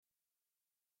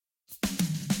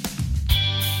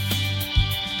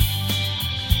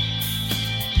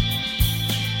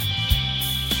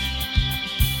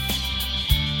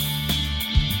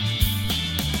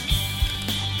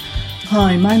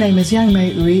Hi, my name is Yang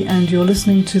Mei Ui and you're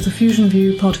listening to the Fusion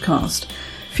View podcast.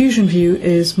 Fusion View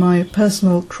is my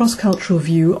personal cross-cultural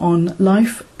view on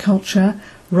life, culture,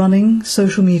 running,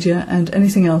 social media and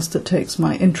anything else that takes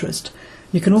my interest.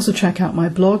 You can also check out my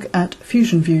blog at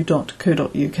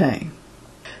fusionview.co.uk.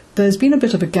 There's been a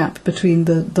bit of a gap between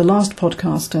the last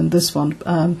podcast and this one,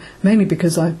 mainly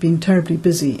because I've been terribly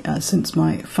busy since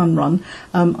my fun run.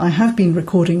 I have been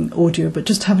recording audio, but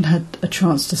just haven't had a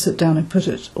chance to sit down and put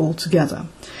it all together.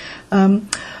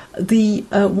 The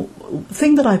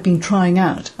thing that I've been trying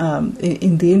out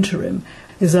in the interim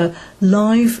is a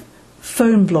live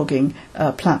phone blogging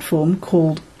platform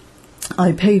called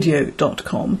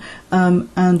iPadio.com,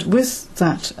 and with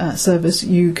that service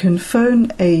you can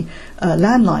phone a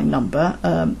landline number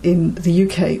in the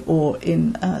UK or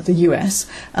in the US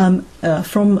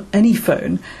from any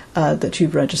phone that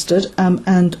you've registered,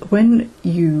 and when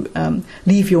you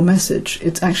leave your message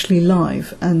it's actually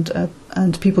live,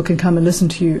 and people can come and listen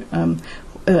to you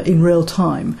in real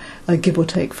time, give or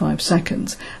take 5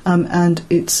 seconds, and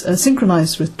it's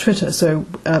synchronized with Twitter, so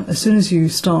as soon as you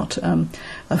start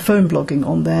phone blogging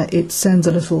on there, it sends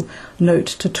a little note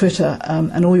to Twitter,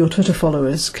 and all your Twitter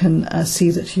followers can see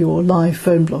that you're live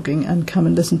phone blogging and come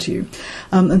and listen to you.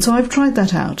 And so I've tried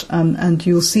that out, and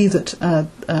you'll see that,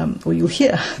 or you'll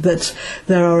hear that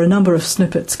there are a number of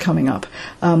snippets coming up,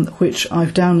 which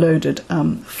I've downloaded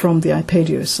from the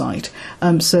iPadio site,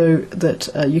 so that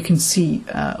you can see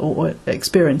or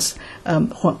experience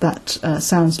what that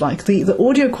sounds like. The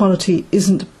audio quality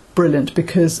isn't brilliant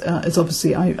because it's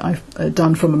obviously I've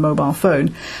done from a mobile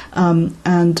phone,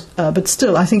 but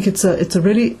still I think it's a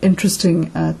really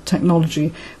interesting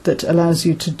technology that allows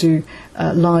you to do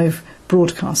live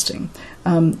broadcasting.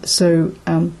 So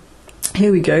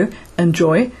here we go.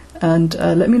 Enjoy, and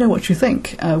let me know what you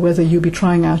think, whether you'll be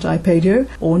trying out iPadio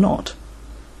or not.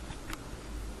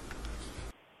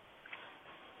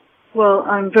 Well,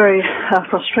 I'm very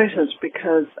frustrated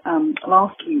because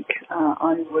last week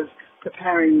I was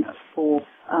preparing for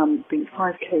the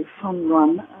 5K fun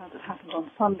run that happened on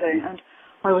Sunday, and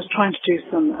I was trying to do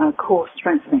some core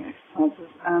strengthening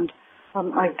exercises, and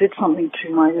I did something to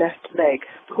my left leg,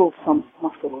 pulled some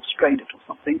muscle or strained it or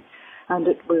something, and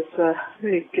it was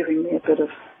really giving me a bit of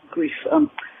grief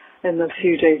in the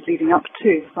few days leading up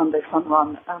to Sunday fun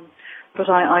run. But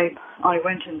I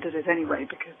went and did it anyway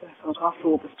because I thought after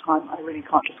all this time I really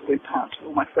can't just whip out.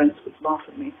 All my friends would laugh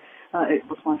at me. It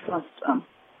was my first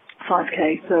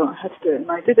 5K, so I had to do it.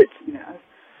 And I did it,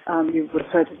 you would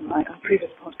have heard it in my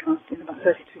previous podcast, in about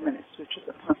 32 minutes, which is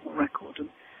a personal record, and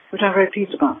which I'm very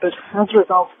pleased about. But as a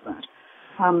result of that,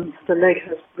 the leg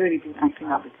has really been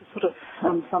acting up. It's a sort of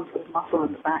some sort of muscle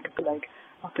in the back of the leg,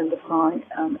 up in the thigh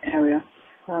area,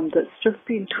 that's just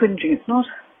been twinging. It's not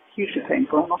hugely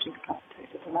painful. I'm not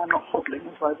incapacitated, and I'm not hobbling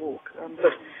as I walk,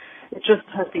 but it just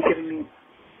has been giving me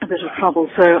a bit of trouble.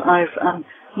 So I've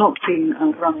not been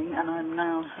running, and I'm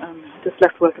now just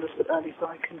left work a little bit early so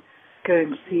I can go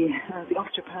and see the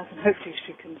osteopath, and hopefully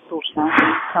she can sort it out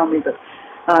and tell me that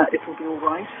it will be all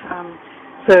right.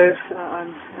 So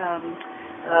I'm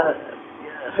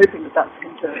hoping that that's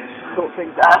going to sort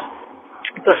things out.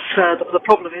 But the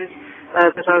problem is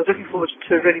that I was looking forward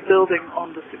to really building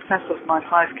on the success of my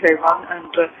 5K run and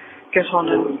get on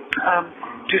and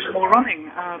do some more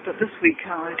running. But this week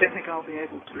I don't think I'll be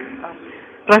able to.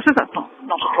 But I suppose that's not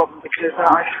a problem because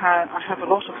I have a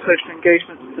lot of social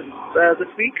engagements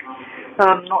this week.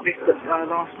 Not least that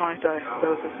last night there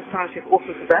was a Society of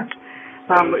Authors event,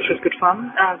 which was good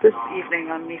fun. This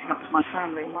evening I'm meeting up with my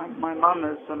family. My mum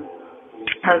has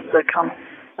come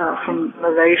from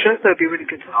Malaysia, so it'd be really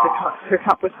good to hook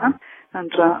up with her and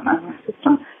my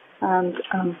sister. And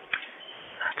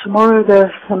tomorrow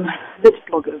there's some lit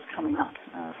bloggers coming up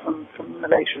from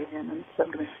Malaysia again, and so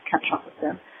I'm going to catch up with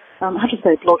them. I have to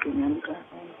say, blogging and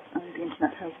the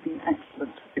internet has been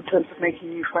excellent in terms of making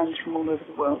new friends from all over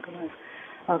the world, and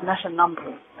I've met a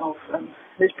number of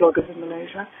lit bloggers in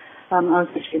Malaysia. I was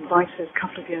actually invited a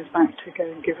couple of years back to go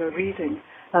and give a reading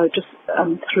just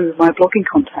through my blogging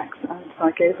contacts, and so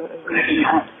I gave a reading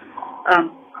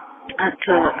at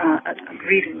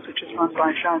Readings, which is run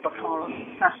by Shah Bakar on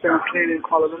Saturday afternoon in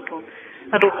Kuala Lumpur,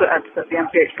 and also at the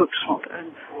MPH bookshop,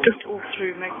 and just all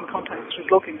through making contacts through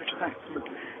blogging, which is excellent.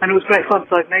 And it was great fun,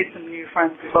 so I've made some new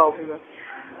friends as well who are,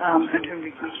 and whom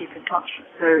we can keep in touch.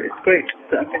 So it's great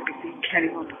that I'm going to be seeing Kenny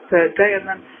on Thursday, and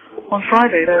then on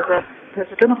Friday there's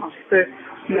a dinner party. So,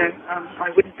 I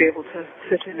wouldn't be able to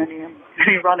fit in any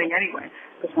running anyway,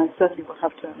 but I certainly will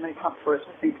have to make up for it,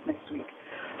 I think, next week,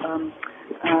 and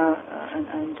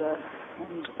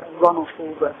run off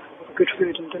all the good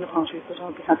food and dinner parties that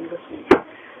I'll be having this week.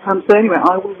 So anyway,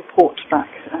 I will report back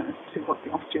as to what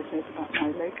the osteo says about my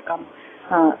leg, and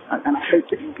I hope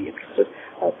that you'll be interested,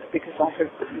 because I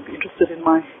hope that you'll be interested in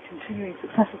my continuing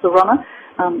success as a runner,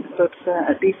 but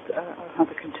at least I'll have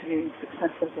a continuing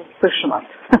success as a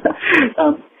socialite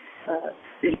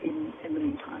in the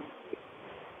meantime.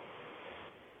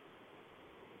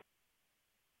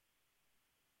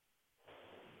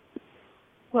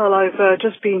 Well, I've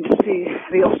just been to see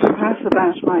the osteopath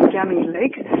about my gammy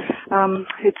leg.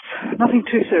 It's nothing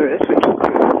too serious, which is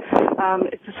good.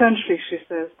 It's essentially, she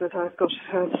says, that I've got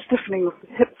a stiffening of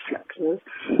the hip flexors,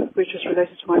 which is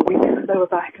related to my weak lower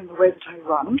back and the way that I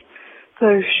run.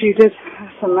 So she did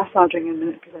some massaging and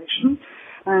manipulation,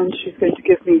 and she's going to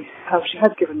give me, she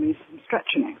has given me some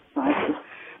stretching exercises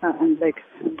and leg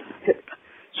and hip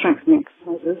strengthening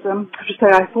exercises. I have to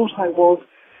say, I thought I was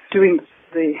doing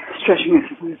the stretching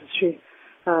exercises she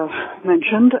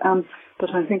mentioned, but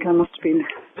I think I must have been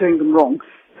doing them wrong.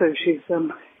 So she's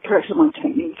corrected my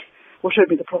technique, or showed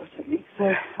me the proper technique.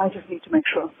 So I just need to make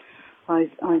sure I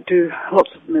do lots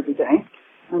of them every day,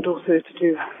 and also to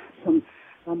do some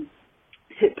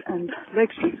hip and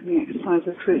leg strengthening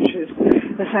exercises, which is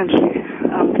essentially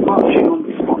marching on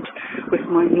the spot with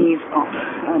my knees up,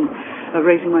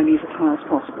 raising my knees as high as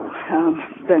possible.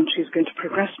 Then she's going to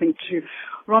progress me to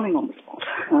running on the spot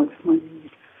with my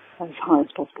knees as high as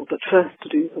possible, but first to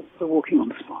do the walking on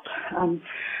the spot.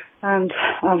 And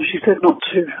she said not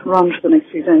to run for the next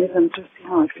few days and to see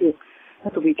how I feel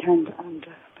at the weekend, and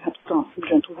perhaps start some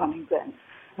gentle running then.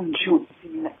 And she wants to see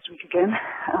me next week again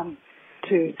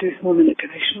to do some more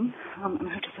manipulation. And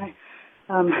I have to say,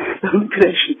 the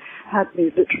manipulation had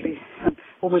me literally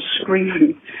almost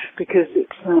screaming, because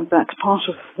it's that part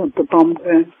of the bum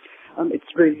where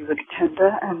it's really, really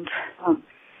tender, and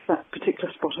that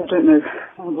particular spot, I don't know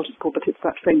what it's called, but it's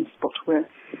that famous spot where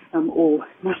all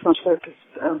massage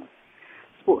therapists,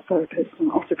 sports therapists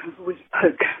and osteopaths always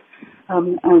poke,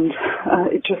 and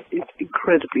it's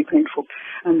incredibly painful.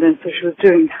 And then so she was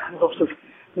doing a lot of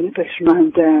manipulation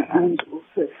around there and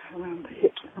also around the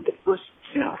hips, and it was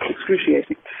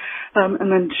excruciating.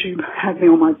 And then she had me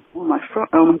on my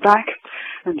back,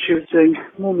 and she was doing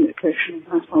more manipulation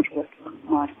and massage work on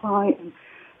my thigh, and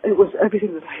it was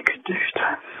everything that I could do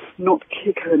to not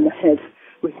kick her in the head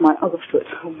with my other foot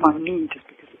on my knee, just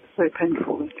because it was so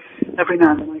painful. And every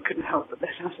now and then I couldn't help but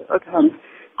let out a kind of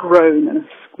groan and a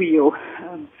squeal.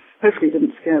 Hopefully it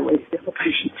didn't scare away the other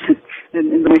patients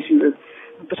in the waiting room.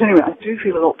 But anyway, I do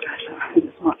feel a lot better, and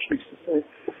it's much looser, so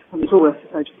it's all worth it.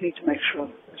 I just need to make sure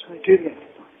that I do the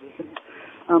exercises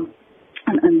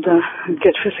and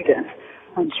get fit again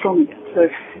and strong again. So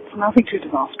it's nothing too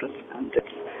disastrous, and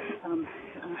it's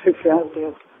hopefully I'll be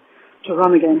able to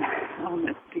run again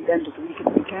at the end of the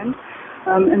weekend.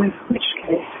 And in which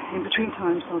case, in between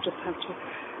times, I'll just have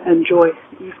to enjoy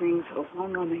the evenings of my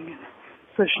running and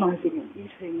socializing and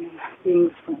eating and being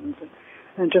with friends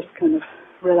and just kind of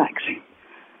relaxing.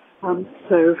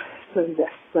 So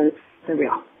there we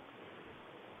are.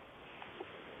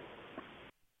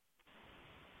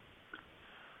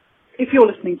 If you're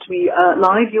listening to me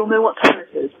live, you'll know what time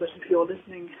it is. But if you're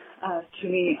listening to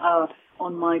me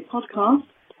on my podcast,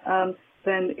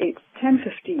 then it's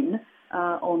 10:15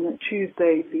 on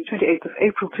Tuesday, the 28th of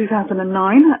April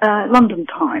 2009, London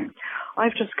time.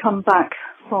 I've just come back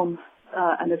from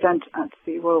an event at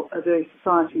the Royal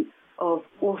Society of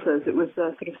Authors. It was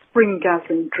a sort of spring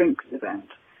gathering drinks event,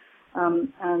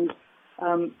 and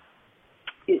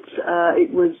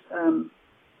it was.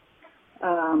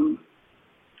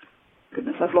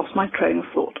 Goodness, I've lost my train of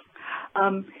thought.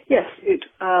 Yes,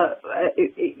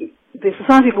 the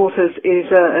Society of Authors is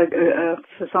a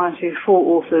society for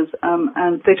authors,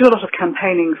 and they do a lot of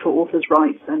campaigning for authors'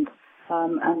 rights and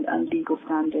legal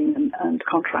standing and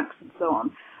contracts and so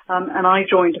on. And I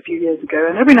joined a few years ago,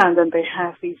 and every now and then they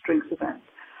have these drinks events.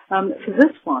 For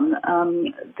this one,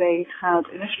 they had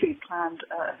initially planned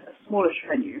a smallish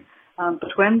venue,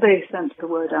 but when they sent the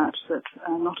word out that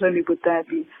not only would there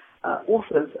be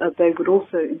authors, they would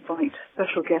also invite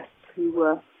special guests who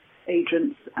were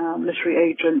agents,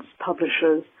 literary agents,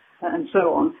 publishers, and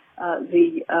so on.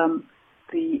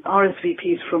 The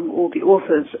RSVPs from all the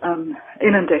authors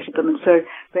inundated them, and so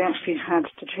they actually had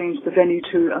to change the venue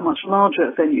to a much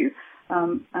larger venue.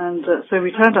 So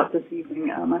we turned up this evening,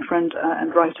 my friend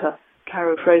and writer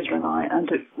Caro Fraser and I, and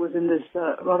it was in this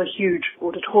rather huge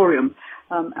auditorium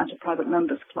at a private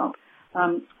members club.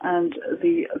 And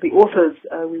the authors,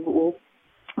 we all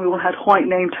had white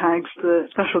name tags. The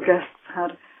special guests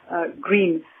had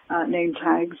green name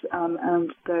tags,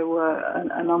 and there were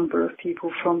a number of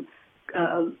people from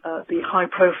the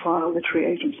high-profile literary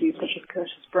agencies such as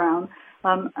Curtis Brown.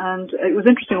 And it was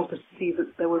interesting also to see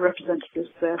that there were representatives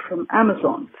there from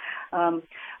Amazon. I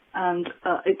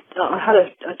had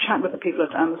a chat with the people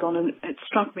at Amazon, and it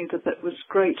struck me that it was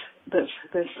great that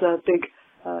this big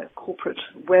corporate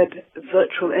web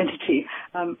virtual entity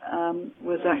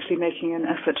was actually making an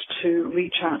effort to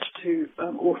reach out to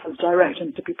authors direct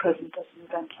and to be present at an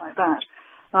event like that.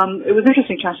 It was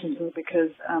interesting chatting to them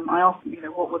because I asked them,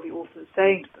 what were the authors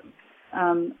saying to them?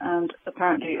 And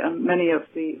apparently many of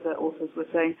the authors were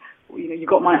saying, you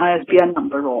got my ISBN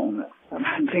number wrong,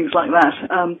 and things like that.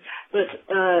 But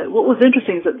what was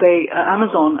interesting is that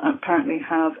Amazon apparently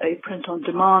have a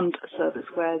print-on-demand service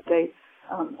where they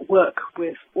work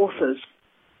with authors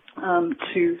so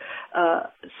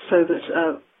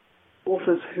that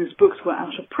authors whose books were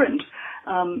out of print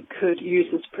could use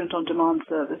this print-on-demand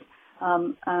service.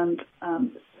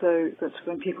 So that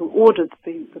when people ordered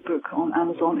the book on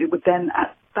Amazon, it would then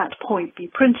at that point be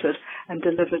printed and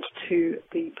delivered to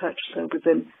the purchaser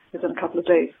within a couple of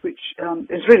days, which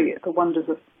is really the wonders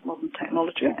of modern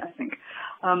technology, I think.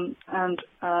 I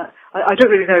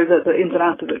don't really know the ins and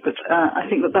outs of it, but I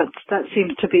think that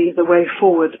seems to be the way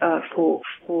forward for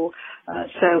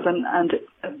sales and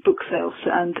book sales,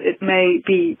 and it may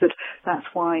be that that's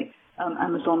why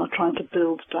Amazon are trying to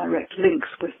build direct links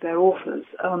with their authors.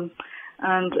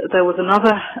 And there was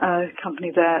another company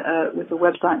there with a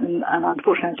website, and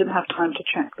unfortunately I didn't have time to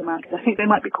check them out. I think they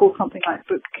might be called something like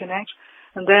Book Connect,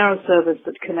 and they are a service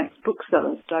that connects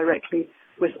booksellers directly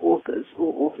with authors,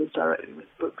 or authors directly with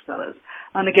booksellers.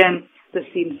 And again, there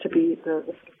seems to be the sort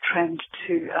of trend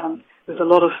to, there's a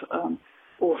lot of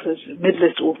authors,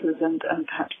 mid-list authors and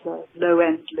perhaps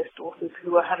low-end list authors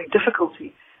who are having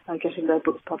difficulty getting their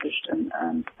books published and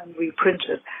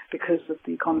reprinted because of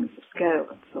the economies of scale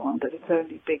and so on, that it's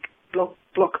only big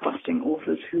blockbusting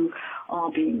authors who are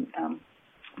being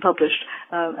published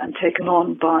and taken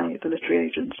on by the literary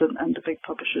agents and the big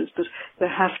publishers. But there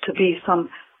have to be some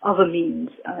other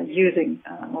means using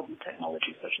modern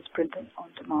technology such as printing on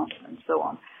demand and so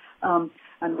on,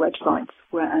 and websites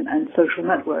and social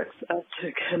networks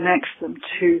to connect them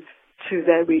to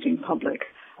their reading public.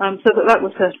 So that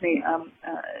was certainly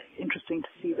interesting to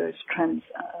see those trends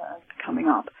coming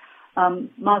up.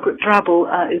 Margaret Drabble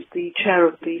is the chair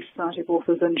of the Society of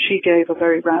Authors, and she gave a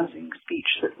very rousing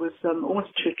speech that was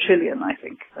almost Churchillian, I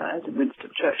think, as in Winston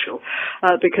Churchill,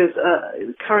 because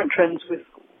current trends with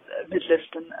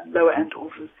mid-list and lower-end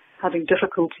authors having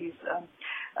difficulties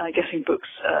getting books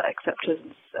accepted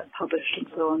and published and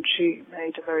so on. She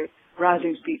made a very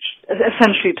rousing speech,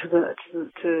 essentially to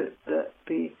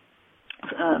the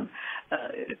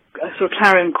a sort of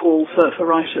clarion call for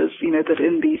writers, that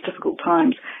in these difficult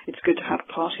times it's good to have a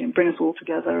party and bring us all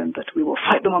together, and that we will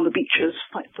fight them on the beaches,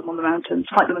 fight them on the mountains,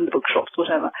 fight them in the bookshops,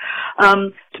 whatever,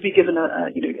 to be given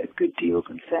good deals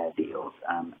and fair deals,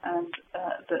 and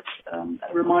that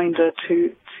a reminder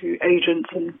to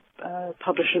agents and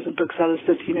publishers and booksellers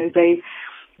that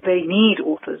they need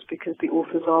authors because the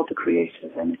authors are the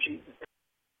creative energy.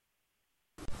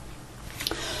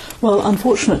 Well,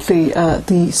 unfortunately,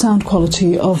 the sound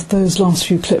quality of those last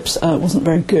few clips wasn't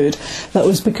very good. That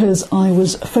was because I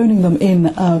was phoning them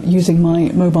in using my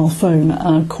mobile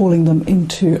phone, calling them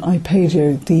into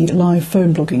iPadio, the live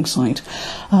phone blogging site.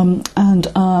 And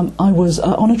I was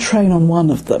on a train on one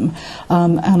of them,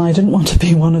 and I didn't want to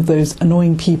be one of those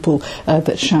annoying people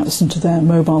that shouts into their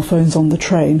mobile phones on the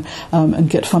train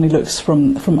and get funny looks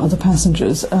from other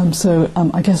passengers. So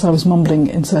I guess I was mumbling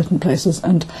in certain places,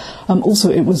 and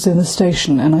also it was in the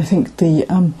station, and I think the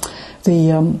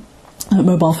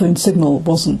mobile phone signal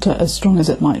wasn't as strong as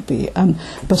it might be.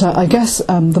 But I guess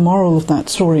the moral of that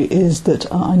story is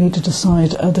that I need to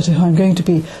decide that if I'm going to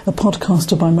be a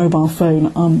podcaster by mobile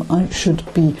phone, I should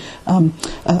be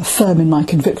firm in my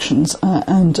convictions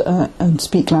and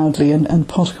speak loudly and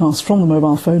podcast from the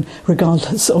mobile phone,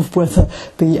 regardless of whether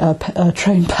the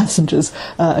train passengers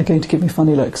are going to give me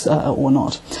funny looks or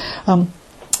not.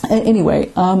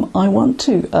 Anyway, I want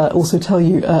to also tell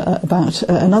you about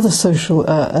another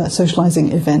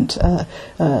socializing event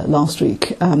last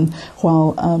week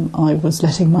while I was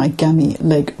letting my gammy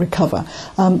leg recover.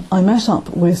 I met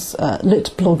up with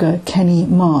lit blogger Kenny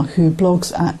Ma, who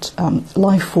blogs at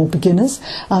Life for Beginners.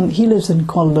 He lives in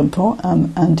Kuala Lumpur,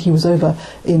 and he was over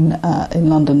in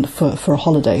London for a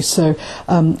holiday. So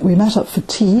we met up for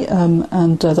tea,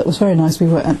 and that was very nice. We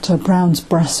were at Brown's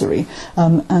Brasserie,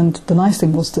 and the nice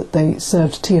thing was that they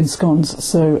served tea and scones,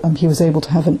 so he was able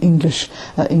to have an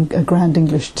a grand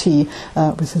English tea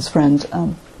with his friend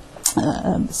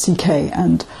CK,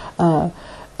 and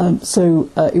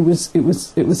it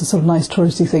was a sort of nice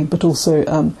touristy thing, but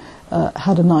also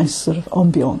had a nice sort of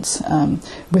ambience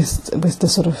with the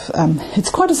sort of it's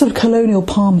quite a sort of colonial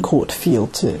palm court feel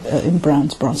to in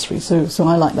Brown's Brasserie. So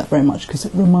I like that very much because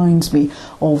it reminds me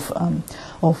of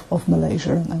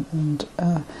Malaysia and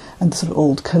the sort of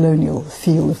old colonial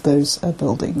feel of those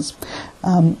buildings.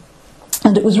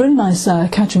 And it was really nice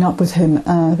catching up with him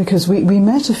because we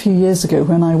met a few years ago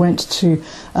when I went to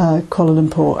Kuala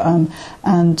Lumpur,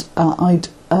 and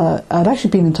I'd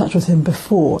actually been in touch with him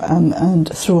before and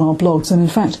through our blogs. And in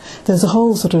fact, there's a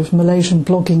whole sort of Malaysian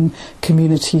blogging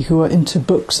community who are into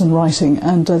books and writing,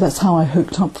 and that's how I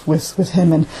hooked up with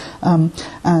him and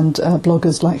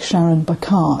bloggers like Sharon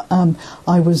Bakar.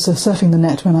 I was surfing the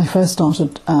net when I first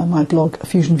started my blog,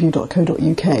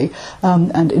 fusionview.co.uk,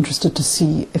 and interested to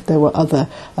see if there were other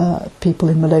people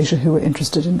in Malaysia who were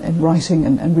interested in writing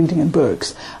and reading and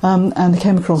books, and I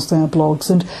came across their blogs,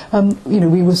 and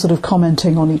we were sort of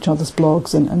commenting on each other's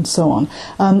blogs and so on,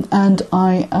 and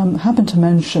I happened to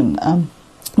mention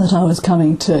that I was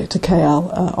coming to KL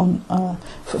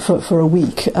for a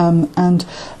week, and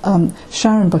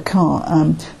Sharon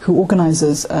Bakar, who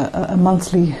organises a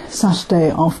monthly Saturday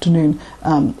afternoon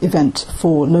event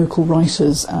for local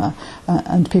writers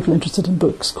and people interested in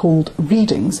books called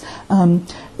Readings,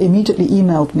 immediately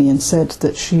emailed me and said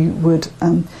that she would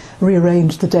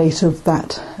rearrange the date of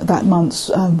that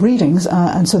month's readings,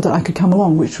 and so that I could come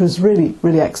along, which was really,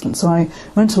 really excellent. So I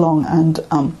went along, and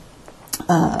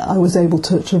I was able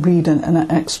to read an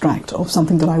extract of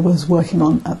something that I was working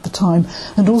on at the time,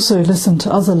 and also listen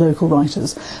to other local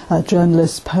writers,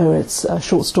 journalists, poets,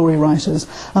 short story writers,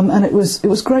 and it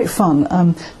was great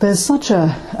fun. There's such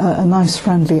a nice,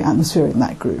 friendly atmosphere in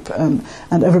that group, and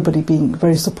everybody being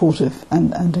very supportive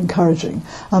and encouraging.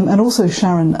 And also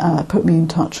Sharon put me in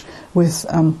touch with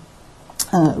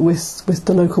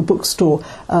the local bookstore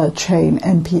chain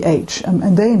NPH,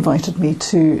 and they invited me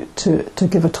to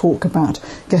give a talk about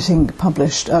getting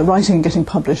published, writing and getting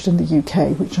published in the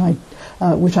UK, which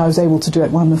I was able to do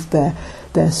at one of their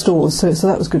stores. So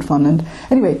that was good fun. And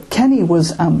anyway, Kenny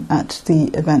was at the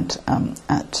event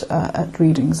at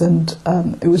Readings, and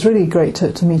it was really great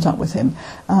to meet up with him.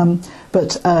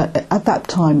 But at that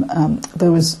time,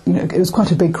 there was, it was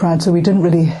quite a big crowd, so we didn't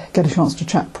really get a chance to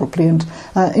chat properly. And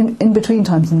in between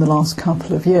times, in the last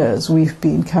couple of years, we've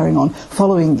been carrying on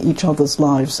following each other's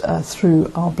lives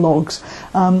through our blogs.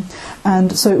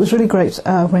 And so it was really great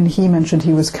when he mentioned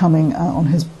he was coming on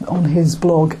his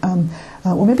blog.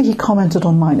 Or maybe he commented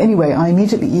on mine. Anyway, I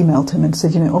immediately emailed him and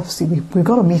said, obviously we've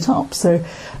got to meet up. So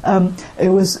it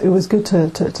was good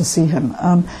to see him.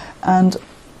 And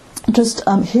just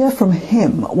hear from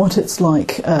him what it's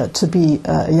like to be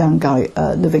a young guy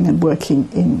living and working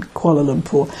in Kuala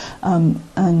Lumpur,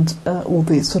 and all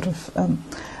these sort of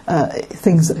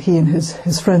things that he and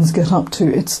his friends get up to.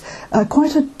 It's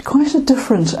quite a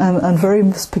different and very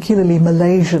peculiarly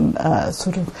Malaysian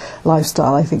sort of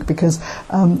lifestyle, I think, because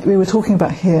we were talking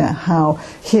about how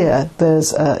here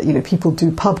there's people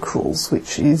do pub crawls,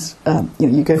 which is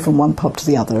you go from one pub to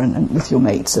the other and with your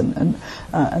mates and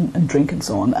drink and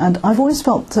so on. And I've always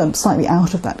felt slightly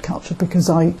out of that culture because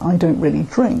I don't really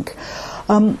drink.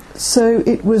 So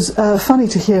it was funny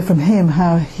to hear from him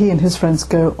how he and his friends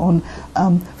go on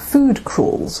food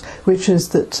crawls, which is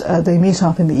that they meet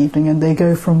up in the evening and they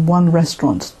go from one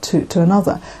restaurant to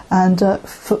another. And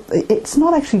it's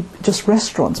not actually just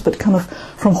restaurants, but kind of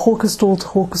from hawker stall to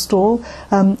hawker stall.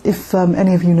 If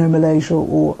any of you know Malaysia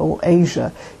or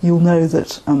Asia, you'll know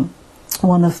that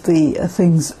one of the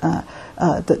things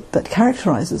that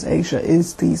characterises Asia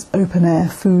is these open-air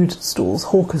food stalls,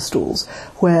 hawker stalls,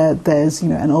 where there's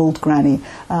an old granny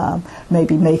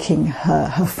maybe making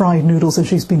her fried noodles, and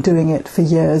she's been doing it for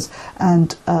years,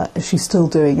 and she's still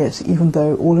doing it even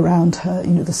though all around her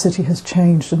the city has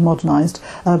changed and modernised,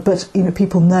 but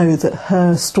people know that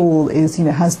her stall is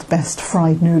has the best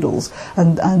fried noodles,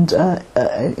 and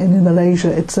in Malaysia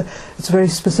it's a very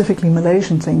specifically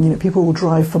Malaysian thing. People will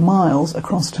drive for miles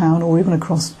across town or even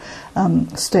across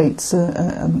states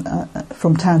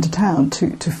from town to town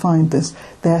to find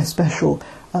their special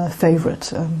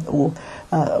favourite or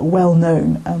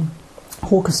well-known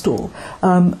hawker stall,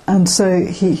 and so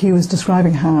he was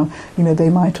describing how they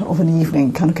might of an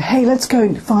evening kind of go, hey, let's go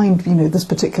and find this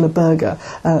particular burger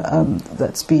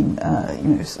that's been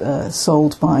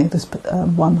sold by this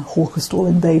one hawker stall,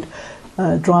 and they'd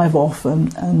drive off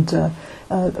and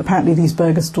apparently these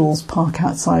burger stalls park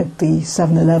outside the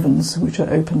 7-Elevens, which are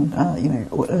open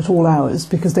at all hours,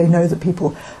 because they know that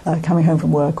people coming home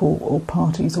from work or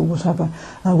parties or whatever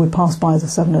would pass by the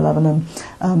 7-Eleven,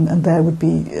 and there would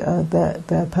be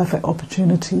their perfect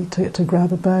opportunity to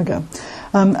grab a burger.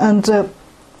 And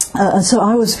so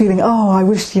I was feeling, I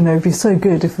wish, it'd be so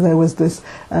good if there was this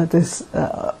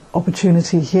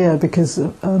opportunity here, because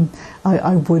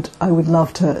I would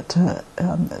love to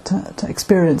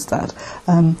experience that,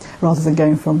 rather than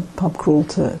going from pub crawl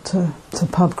to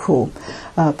pub crawl,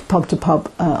 pub to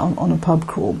pub on a pub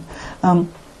crawl.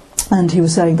 And he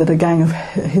was saying that a gang of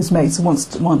his mates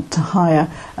want to hire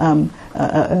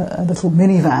a little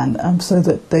minivan, so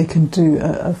that they can do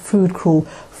a food crawl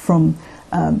from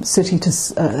city to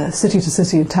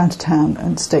city and town to town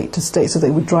and state to state. So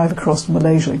they would drive across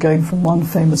Malaysia, going from one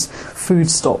famous food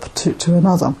stop to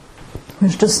another,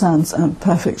 which just sounds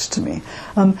perfect to me.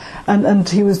 And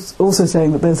he was also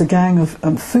saying that there's a gang of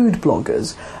food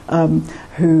bloggers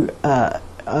who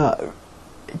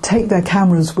take their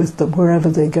cameras with them wherever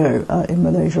they go in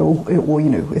Malaysia, or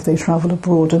if they travel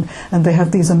abroad, and they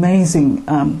have these amazing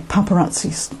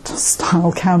paparazzi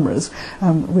style cameras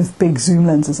with big zoom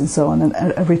lenses and so on, and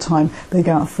every time they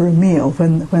go out for a meal,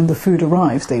 when the food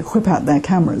arrives, they whip out their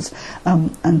cameras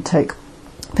and take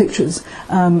pictures,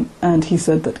 and he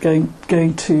said that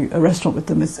going to a restaurant with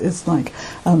them is like,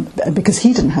 because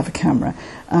he didn't have a camera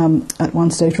at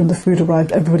one stage when the food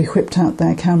arrived, everybody whipped out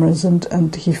their cameras,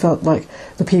 and he felt like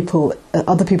the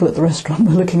other people at the restaurant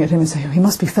were looking at him and saying, he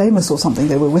must be famous or something.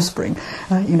 They were whispering,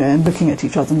 and looking at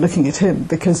each other and looking at him,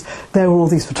 because there were all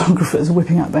these photographers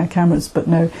whipping out their cameras, but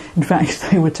no, in fact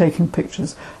they were taking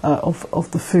pictures of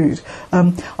the food.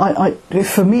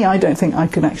 For me, I don't think I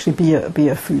can actually be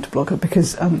a food blogger,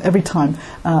 because every time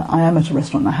I am at a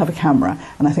restaurant and I have a camera,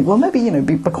 and I think, well, maybe it'd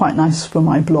be quite nice for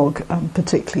my blog,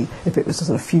 particularly if it was a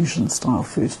sort of fusion style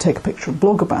food, to take a picture and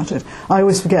blog about it. I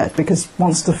always forget, because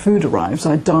once the food arrives,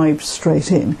 I dive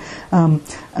straight in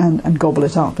and gobble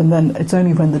it up, and then it's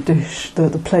only when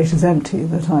the plate is empty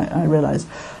that I realise,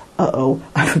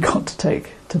 I forgot to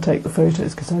take the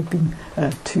photos, because I've been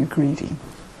too greedy.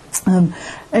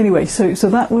 Anyway, so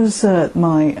that was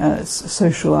my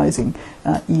socializing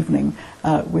evening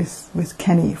with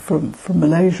Kenny from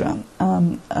Malaysia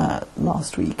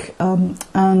last week,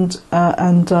 and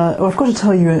I've got to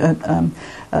tell you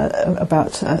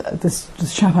about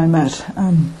this chap I met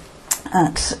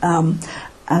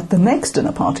at the next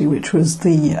dinner party, which was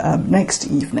the next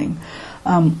evening.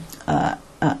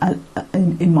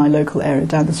 In my local area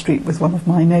down the street with one of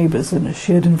my neighbours, and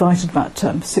she had invited about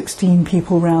 16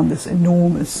 people round this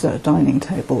enormous dining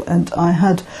table, and I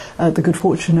had the good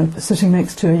fortune of sitting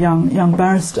next to a young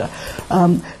barrister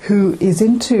who is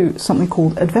into something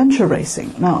called adventure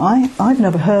racing. Now, I've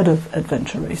never heard of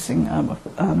adventure racing,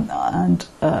 and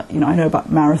I know about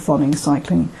marathoning,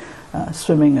 cycling,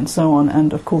 swimming and so on,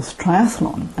 and of course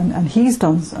triathlon, and he's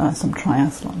done some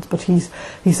triathlons, but he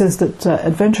says that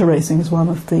adventure racing is one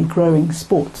of the growing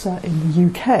sports in the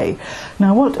UK.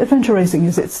 Now, what adventure racing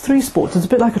is, it's three sports. It's a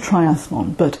bit like a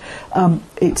triathlon, but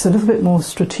it's a little bit more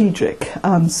strategic.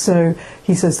 So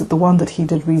he says that the one that he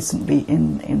did recently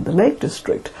in the Lake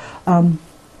District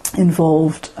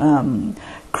involved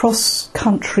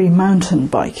cross-country mountain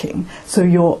biking. So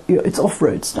it's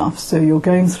off-road stuff. So you're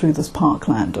going through this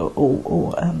parkland or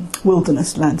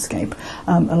wilderness landscape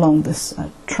along this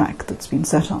track that's been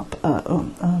set up, or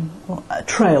a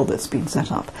trail that's been set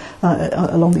up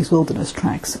along these wilderness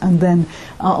tracks. And then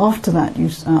after that,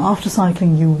 after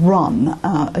cycling, you run.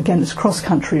 Again, it's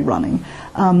cross-country running,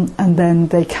 and then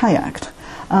they kayaked.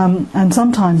 And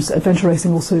sometimes adventure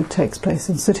racing also takes place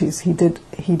in cities. He did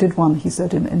one, he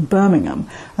said, in Birmingham,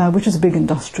 which is a big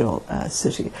industrial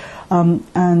city.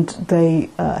 And they,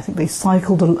 I think they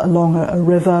cycled along a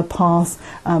river path,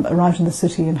 arrived in the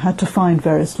city, and had to find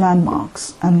various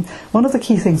landmarks. And one of the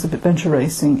key things of adventure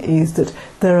racing is that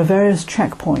there are various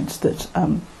checkpoints that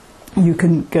you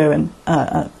can go and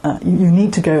you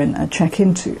need to go and check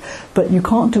into, but you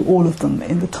can't do all of them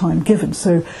in the time given.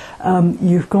 So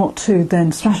you've got to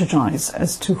then strategize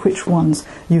as to which ones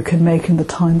you can make in the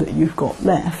time that you've got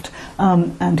left,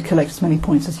 and collect as many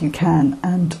points as you can.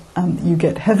 And you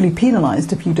get heavily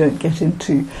penalized if you don't get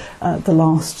into the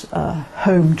last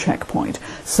home checkpoint.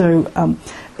 So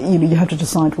you have to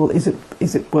decide, well, is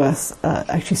it worth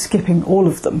actually skipping all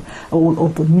of them, all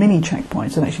of the mini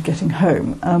checkpoints, and actually getting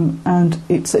home? And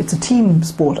it's a team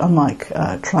sport, unlike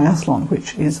triathlon,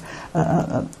 which is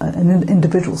an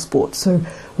individual sport. So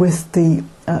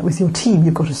with your team,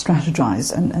 you've got to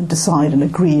strategize and decide and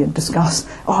agree and discuss,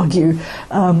 argue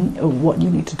what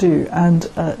you need to do. And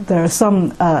there are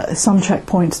some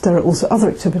checkpoints. There are also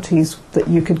other activities that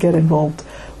you could get involved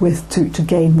with to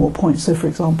gain more points. So, for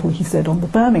example, he said on the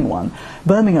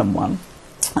Birmingham one,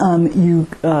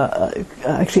 there's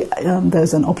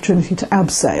an opportunity to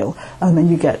abseil, and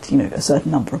you get a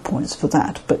certain number of points for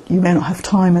that. But you may not have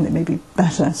time, and it may be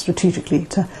better strategically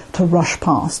to rush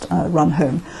past, run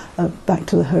home, back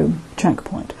to the home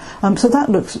checkpoint. So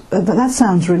that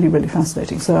sounds really, really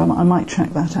fascinating. So I might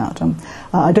check that out.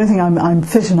 I don't think I'm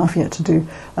fit enough yet to do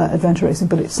adventure racing,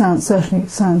 but it certainly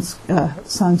sounds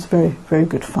very, very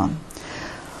good fun.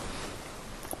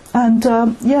 And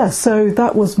so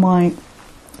that was my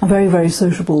very, very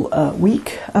sociable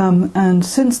week, and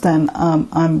since then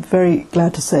I'm very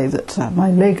glad to say that my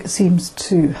leg seems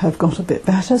to have got a bit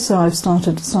better, so I've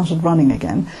started running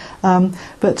again.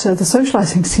 But the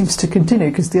socializing seems to continue,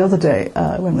 because the other day,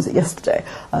 when was it? Yesterday,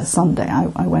 Sunday,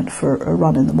 I went for a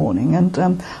run in the morning,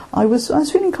 and I was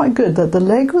feeling quite good. The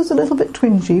leg was a little bit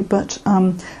twingy, but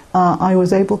I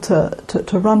was able to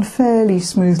run fairly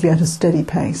smoothly at a steady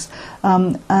pace,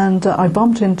 and I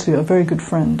bumped into a very good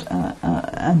friend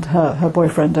and her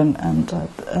boyfriend and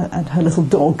her little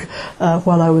dog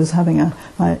while I was having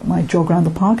my jog around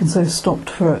the park, and so stopped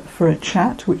for a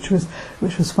chat, which was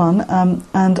fun.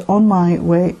 And on my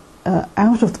way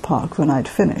out of the park, when I'd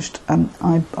finished,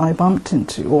 I bumped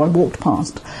into, or I walked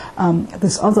past,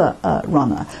 this other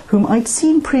runner whom I'd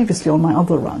seen previously on my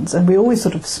other runs, and we always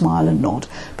sort of smile and nod.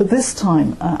 But this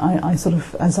time, I sort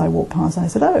of, as I walked past, I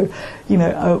said,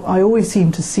 I always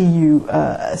seem to see you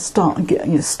start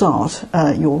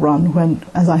your run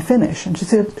as I finish. And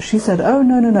she said, oh,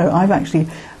 no, I've actually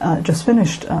just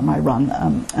finished my run,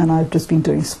 and I've just been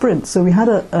doing sprints. So we had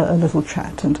a little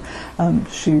chat, and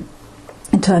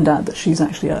it turned out that she's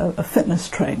actually a fitness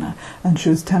trainer, and she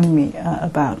was telling me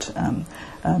about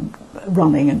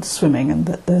running and swimming, and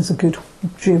that there's a good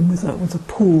gym with a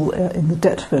pool in the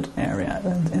Deptford area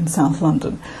in South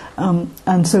London,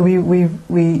 and so we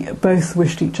both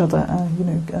wished each other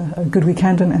a good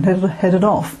weekend and headed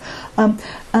off. And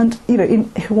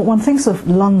one thinks of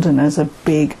London as a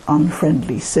big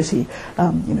unfriendly city,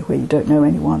 where you don't know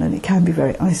anyone, and it can be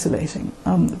very isolating.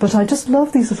 But I just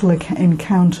love these little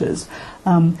encounters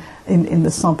in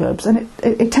the suburbs, and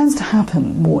it tends to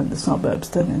happen more in the suburbs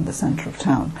than in the centre of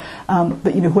town.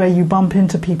 But where you bump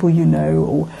into people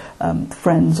or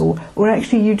friends, or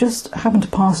actually you just happen to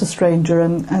pass a stranger,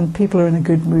 and people are in a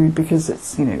good mood because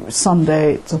it's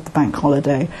Sunday, it's a bank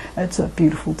holiday, it's a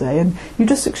beautiful day, and you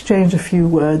just exchange a few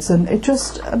words, and it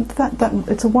just that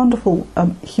it's a wonderful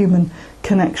human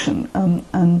connection,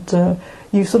 and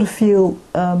you sort of feel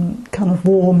kind of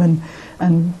warm and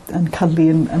cuddly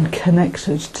and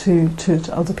connected to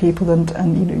other people,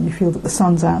 and you feel that the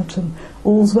sun's out and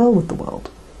all's well with the world.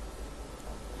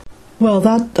 Well,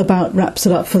 that about wraps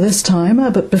it up for this time,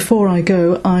 but before I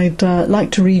go, I'd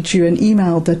like to read you an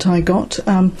email that I got,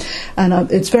 and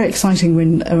it's very exciting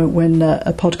when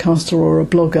a podcaster or a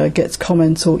blogger gets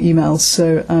comments or emails,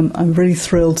 so I'm really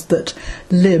thrilled that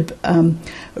Lib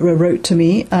wrote to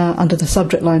me under the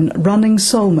subject line, Running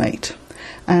Soulmate.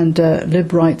 And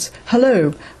Lib writes,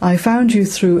 "Hello, I found you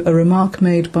through a remark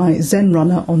made by Zen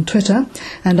Runner on Twitter,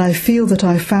 and I feel that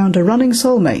I found a running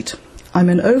soulmate. I'm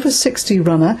an over 60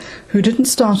 runner who didn't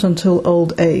start until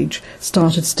old age,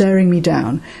 started staring me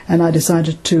down, and I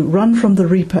decided to run from the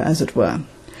reaper, as it were.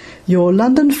 Your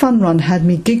London fun run had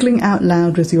me giggling out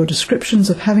loud with your descriptions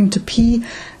of having to pee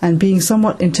and being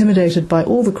somewhat intimidated by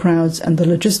all the crowds and the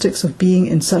logistics of being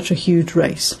in such a huge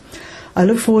race. I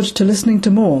look forward to listening to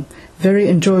more. Very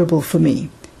enjoyable for me.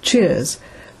 Cheers,"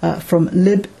 from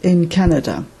Lib in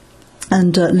Canada.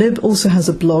 And Lib also has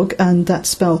a blog, and that's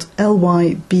spelled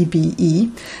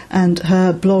Lybbe, and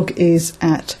her blog is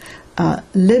at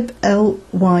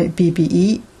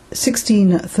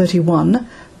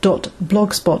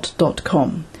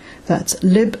liblybbe1631.blogspot.com. That's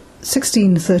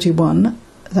lib1631,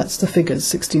 that's the figures,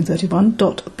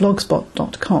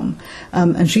 1631.blogspot.com.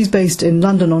 And she's based in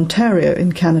London, Ontario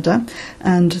in Canada,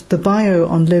 and the bio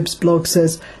on Lib's blog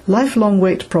says, "Lifelong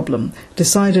weight problem.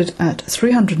 Decided at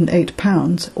 308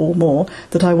 pounds or more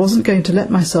that I wasn't going to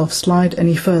let myself slide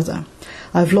any further.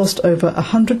 I've lost over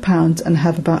 100 pounds and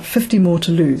have about 50 more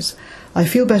to lose. I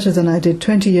feel better than I did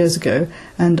 20 years ago,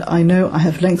 and I know I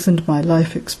have lengthened my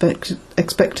life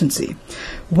expectancy."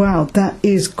 Wow, that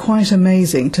is quite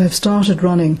amazing to have started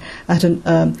running at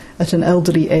an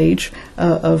elderly age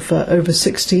of over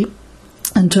 60.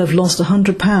 and to have lost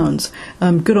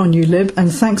 £100. Good on you, Lib,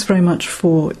 and thanks very much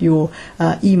for your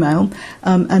email.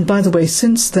 And by the way,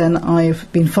 since then I've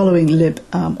been following Lib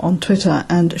on Twitter,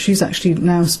 and she's actually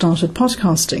now started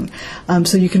podcasting.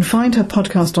 So you can find her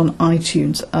podcast on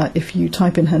iTunes if you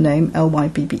type in her name,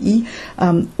 Lybbe,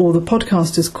 or the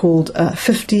podcast is called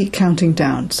 50 Counting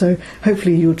Down. So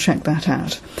hopefully you'll check that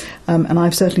out. And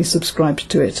I've certainly subscribed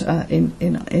to it in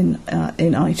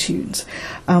iTunes.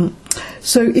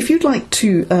 So if you'd like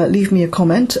to leave me a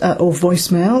comment or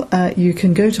voicemail, you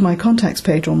can go to my contacts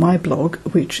page on my blog,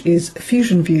 which is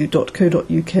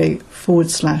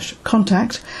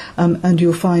fusionview.co.uk/contact, and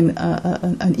you'll find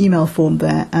an email form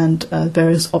there and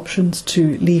various options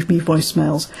to leave me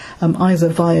voicemails, either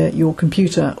via your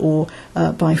computer or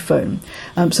by phone.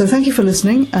 So thank you for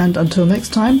listening, and until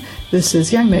next time, this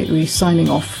is Yang Mei Ui signing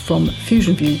off from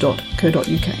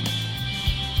fusionview.co.uk.